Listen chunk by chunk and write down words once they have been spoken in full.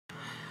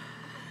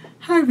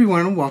Hi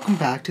everyone and welcome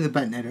back to the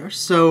Bet Knitter.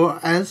 So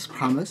as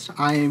promised,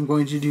 I am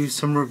going to do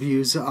some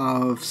reviews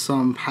of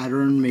some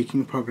pattern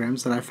making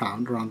programs that I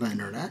found around the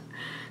internet.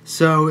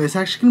 So it's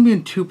actually going to be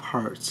in two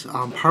parts.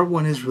 Part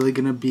one is really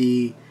going to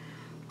be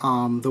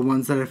the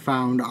ones that I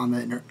found on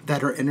the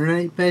that are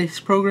internet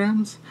based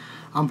programs.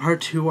 Part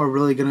two are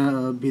really going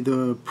to be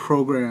the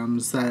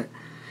programs that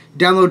you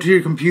download to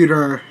your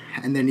computer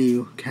and then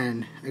you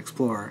can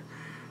explore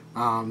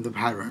the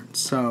patterns.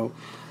 So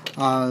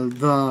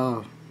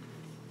the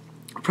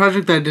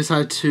project that I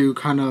decided to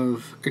kind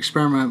of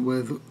experiment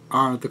with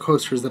are the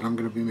coasters that I'm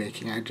going to be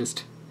making. I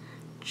just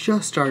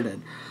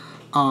started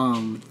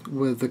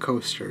with the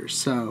coasters.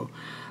 So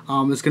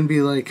it's going to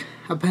be like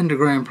a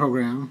pentagram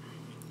program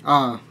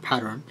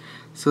pattern.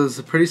 So it's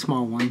a pretty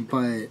small one,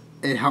 but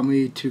it helped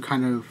me to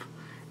kind of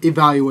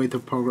evaluate the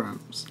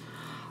programs.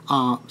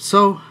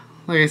 So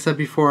like I said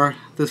before,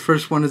 this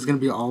first one is going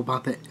to be all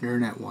about the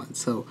internet one.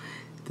 So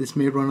this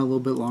may run a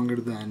little bit longer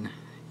than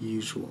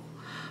usual.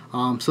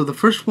 So the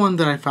first one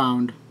that I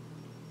found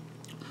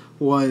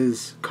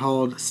was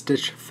called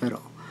Stitch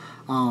Fiddle.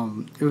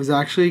 It was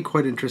actually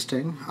quite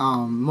interesting.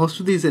 Most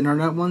of these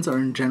internet ones are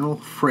in general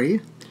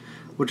free,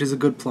 which is a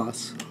good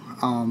plus.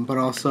 But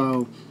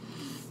also,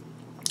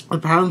 the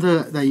patterns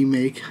that you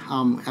make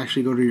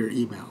actually go to your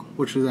email,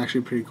 which was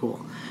actually pretty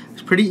cool.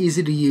 It's pretty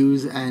easy to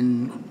use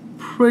and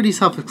pretty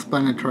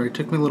self-explanatory. It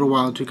took me a little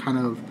while to kind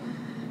of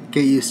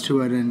get used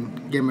to it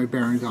and get my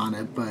bearings on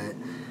it, but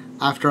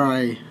after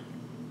I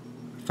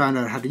found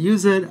out how to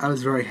use it, I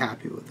was very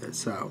happy with it.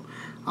 So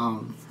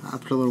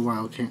after a little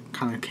while, it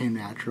kind of came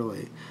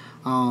naturally.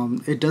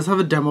 It does have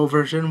a demo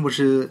version, which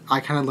I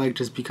kind of like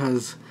just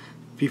because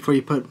before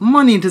you put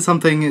money into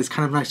something, it's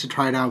kind of nice to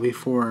try it out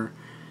before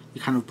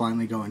you kind of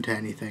blindly go into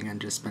anything and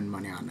just spend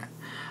money on it.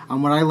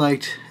 What I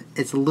liked,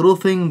 it's a little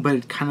thing, but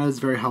it kind of is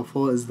very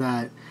helpful, is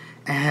that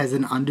it has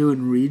an undo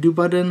and redo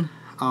button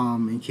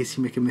in case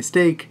you make a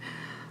mistake.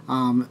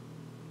 In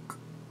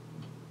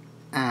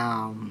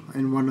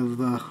one of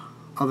the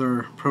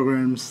other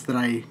programs that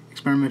I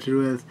experimented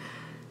with,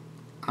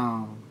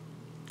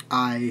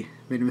 I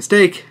made a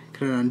mistake,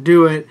 couldn't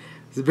undo it. It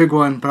was a big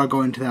one, but I'll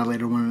go into that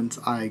later once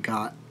I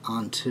got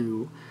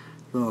onto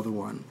the other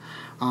one.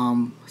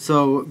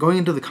 So going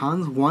into the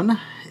cons, one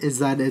is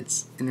that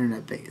it's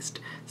internet based.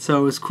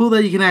 So it's cool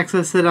that you can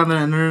access it on the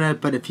internet,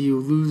 but if you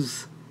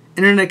lose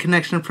internet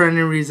connection for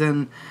any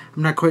reason,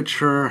 I'm not quite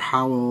sure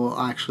how it will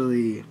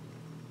actually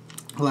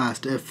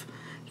last. If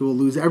you will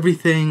lose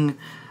everything,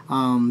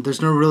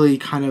 there's no really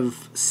kind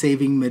of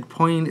saving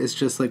midpoint. It's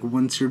just like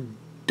once you're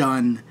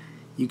done,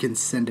 you can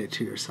send it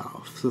to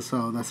yourself.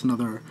 So that's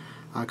another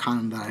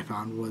con that I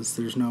found, was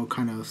there's no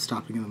kind of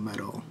stopping in the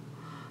middle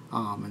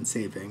and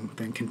saving,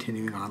 then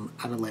continuing on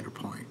at a later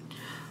point.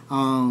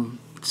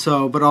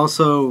 But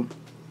also,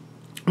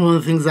 one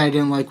of the things that I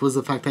didn't like was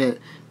the fact that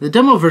the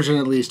demo version,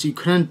 at least, you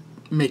couldn't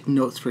make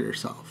notes for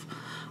yourself.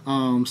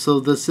 So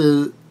this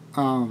is,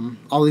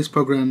 all these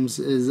programs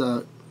is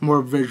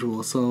more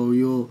visual, so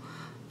you'll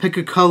pick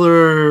a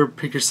color,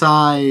 pick your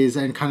size,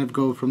 and kind of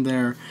go from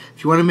there.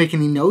 If you want to make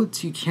any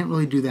notes, you can't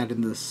really do that in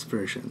this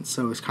version,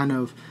 so it's kind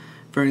of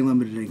very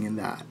limiting in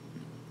that.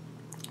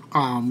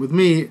 With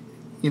me,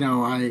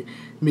 I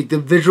make the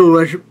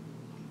visual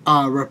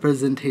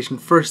representation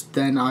first,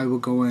 then I will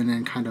go in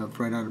and kind of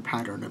write out a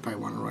pattern if I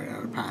want to write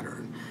out a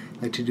pattern.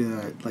 I like to do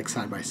that like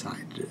side by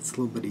side. It's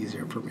a little bit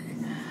easier for me.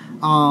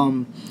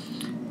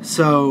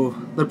 So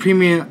the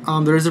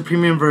premium, there is a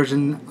premium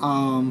version.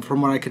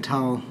 From what I could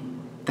tell,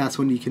 that's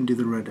when you can do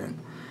the written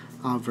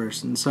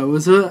version. So it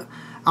was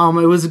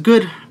a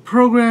good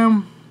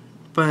program,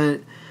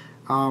 but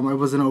I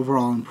wasn't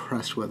overall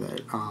impressed with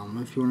it.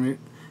 If you want to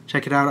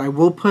check it out, I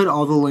will put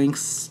all the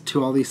links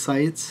to all these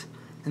sites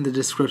in the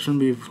description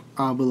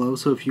below.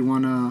 So if you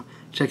want to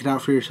check it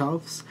out for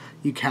yourselves,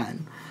 you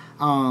can.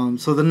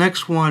 So the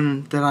next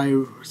one that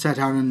I sat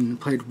down and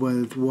played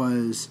with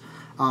was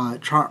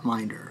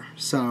Chatrmaker.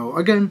 So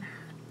again,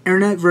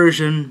 internet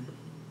version.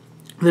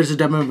 There's a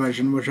demo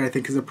version, which I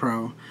think is a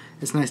pro.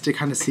 It's nice to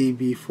kind of see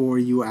before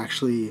you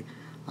actually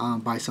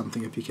buy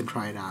something, if you can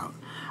try it out.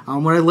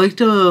 What I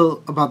liked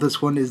about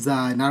this one is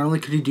that not only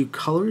could you do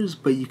colors,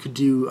 but you could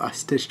do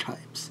stitch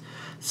types.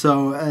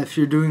 So if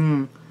you're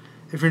doing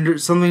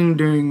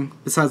something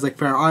besides like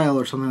Fair Isle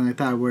or something like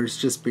that, where it's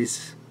just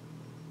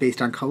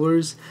based on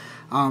colors,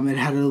 it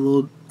had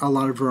a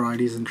lot of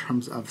varieties in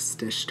terms of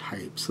stitch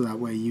types, so that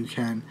way you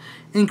can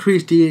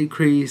increase,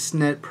 decrease,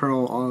 knit,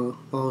 purl, all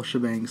the whole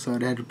shebang. So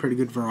it had a pretty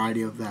good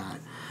variety of that.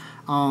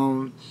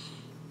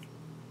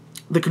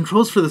 The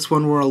controls for this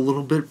one were a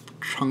little bit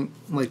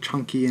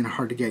chunky and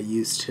hard to get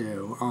used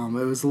to.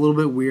 It was a little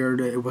bit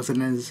weird. It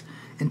wasn't as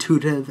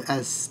intuitive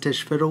as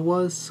Stitch Fiddle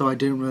was, so I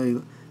didn't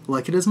really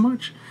like it as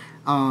much.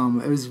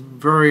 It was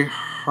much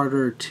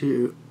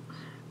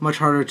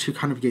harder to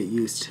kind of get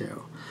used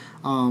to.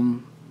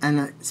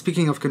 And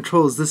speaking of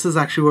controls, this is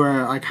actually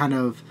where I kind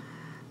of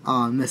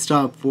messed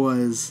up.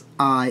 Was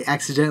I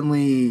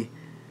accidentally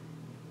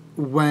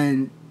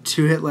went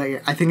to hit,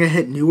 I think I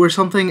hit new or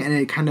something, and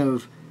it kind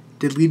of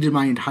deleted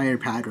my entire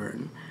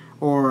pattern,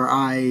 or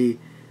I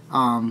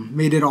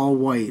made it all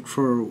white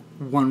for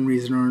one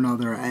reason or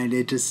another, and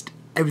it just,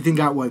 everything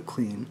got wiped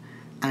clean,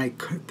 and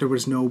there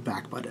was no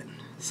back button.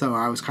 So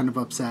I was kind of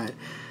upset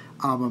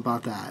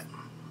about that,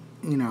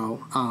 you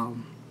know,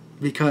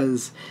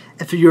 because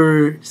if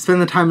you're spending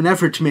the time and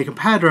effort to make a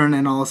pattern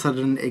and all of a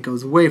sudden it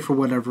goes away for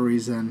whatever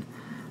reason,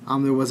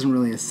 there wasn't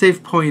really a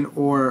save point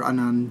or an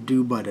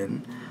undo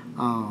button.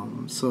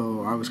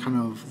 So I was kind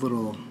of a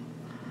little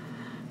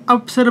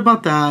upset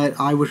about that.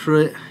 I wish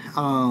it's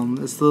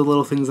the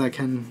little things that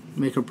can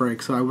make or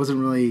break, so I wasn't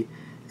really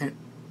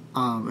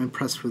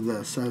impressed with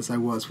this as I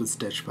was with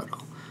Stitch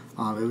Fiddle.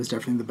 It was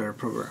definitely the better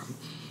program.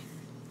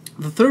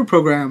 The third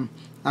program,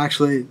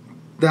 actually,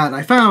 that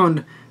I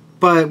found,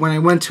 but when I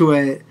went to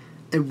it,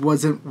 it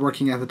wasn't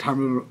working at the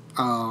time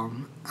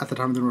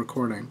of the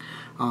recording.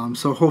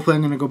 So hopefully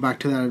I'm going to go back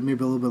to that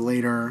maybe a little bit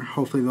later.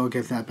 Hopefully they'll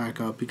get that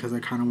back up, because I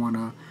kind of want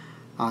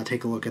to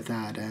take a look at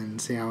that and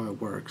see how it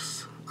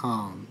works.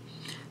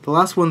 The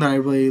last one that I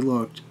really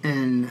looked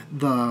in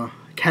the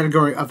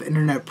category of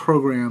internet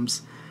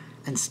programs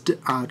and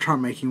chart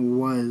making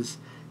was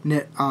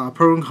a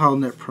program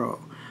called Knitpro.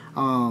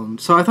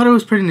 So I thought it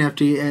was pretty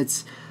nifty.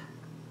 It's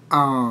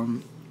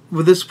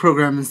with this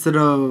program, instead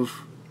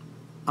of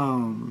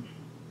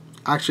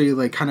actually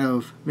like kind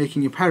of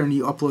making a pattern,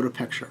 you upload a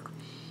picture.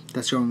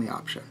 That's your only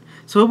option.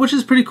 So, which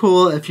is pretty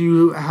cool. If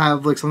you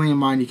have like something in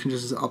mind, you can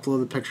just upload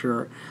the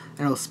picture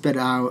and it'll spit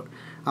out.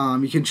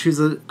 You can choose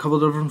a couple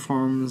different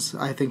forms.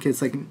 I think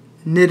it's like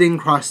knitting,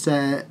 cross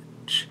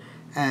stitch,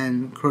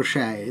 and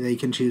crochet that you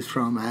can choose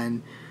from,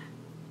 and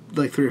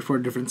like 3 or 4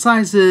 different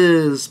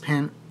sizes,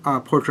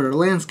 portrait or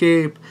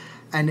landscape,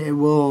 and it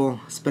will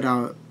spit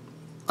out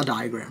a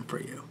diagram for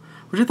you,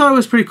 which I thought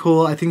was pretty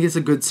cool. I think it's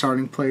a good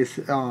starting place,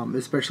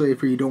 especially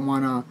if you don't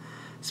want to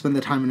spend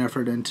the time and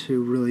effort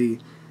into really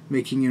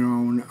making your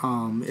own.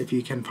 If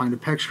you can find a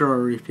picture,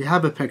 or if you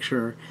have a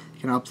picture,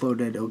 you can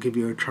upload it. It'll give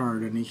you a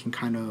chart, and you can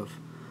kind of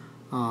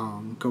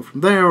go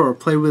from there, or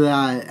play with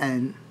that,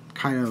 and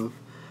kind of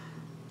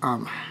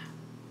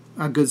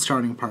a good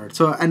starting part.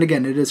 So, and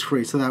again, it is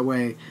free, so that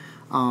way,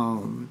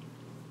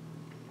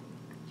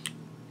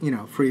 you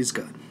know, free is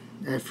good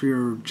if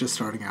you're just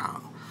starting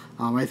out.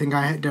 I think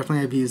I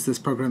definitely have used this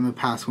program in the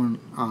past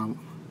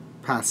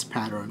past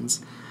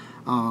patterns.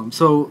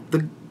 So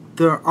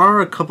there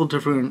are a couple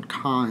different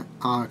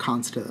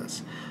cons to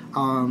this.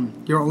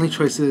 Your only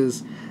choice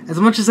is, as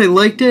much as I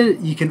liked it,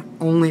 you can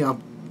only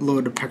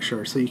upload a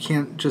picture, so you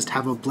can't just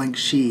have a blank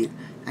sheet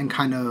and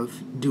kind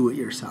of do it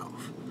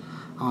yourself.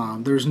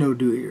 There's no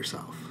do it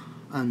yourself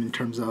in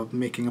terms of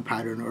making a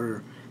pattern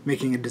or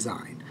making a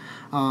design.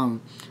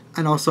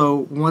 And also,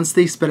 once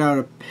they spit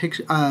out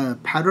a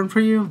pattern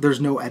for you,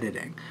 there's no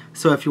editing.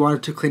 So if you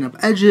wanted to clean up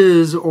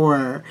edges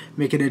or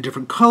make it a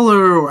different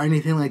color or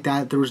anything like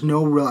that, there was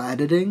no real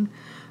editing,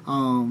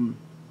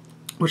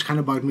 which kind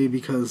of bugged me,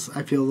 because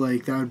I feel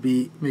like that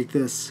would make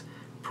this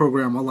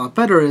program a lot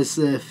better, is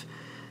if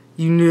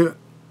you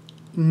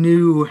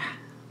knew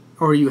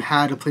or you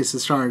had a place to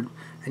start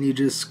and you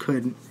just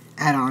could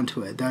add on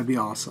to it. That would be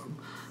awesome.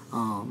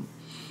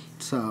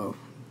 So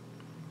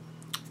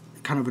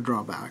kind of a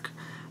drawback.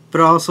 But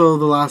also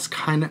the last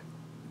con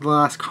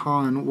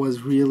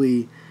was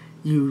really,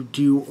 you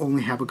do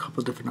only have a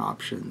couple different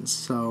options.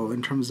 So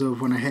in terms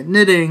of when I hit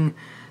knitting,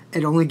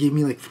 it only gave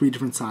me like 3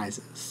 different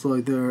sizes. So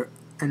like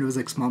and it was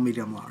like small,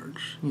 medium,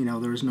 large. You know,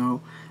 there was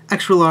no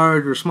extra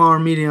large or small or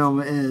medium.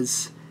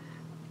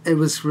 It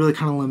was really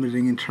kind of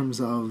limiting in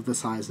terms of the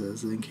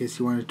sizes, in case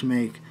you wanted to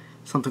make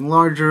something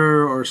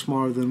larger or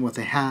smaller than what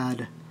they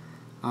had.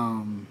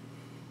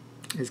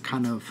 Is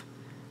kind of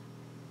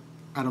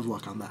out of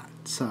luck on that.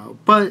 So,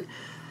 but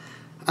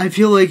I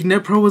feel like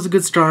Knitpro was a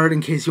good start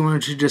in case you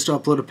wanted to just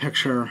upload a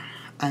picture,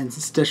 and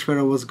Stitch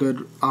Fiddle was a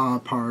good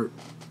part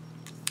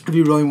if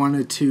you really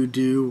wanted to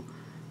do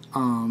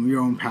your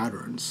own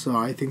patterns. So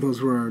I think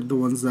those were the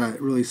ones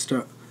that really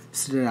stood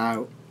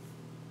out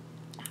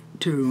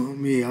to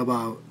me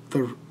about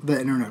the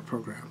internet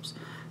programs.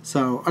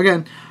 So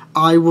again,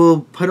 I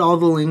will put all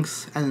the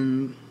links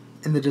in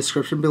the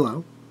description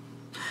below,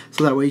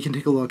 so that way you can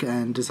take a look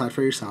and decide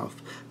for yourself.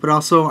 But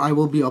also, I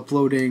will be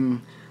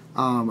uploading,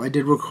 I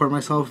did record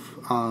myself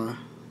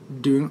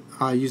using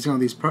all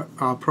these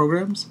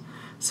programs,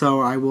 so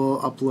I will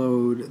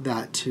upload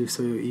that too,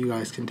 so you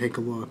guys can take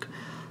a look.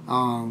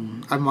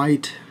 I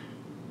might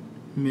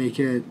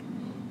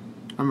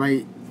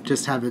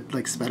just have it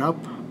like sped up,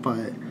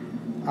 but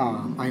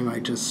I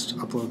might just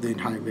upload the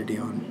entire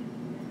video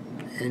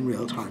in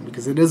real time,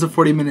 because it is a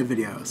 40-minute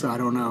video, so I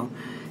don't know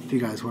if you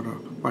guys want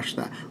to watch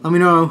that. Let me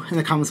know in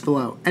the comments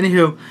below.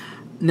 Anywho,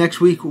 next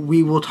week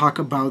we will talk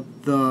about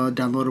the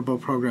downloadable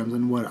programs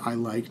and what I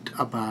liked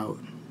about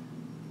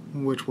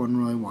which one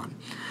really won.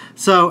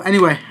 So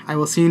anyway, I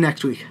will see you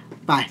next week.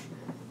 Bye.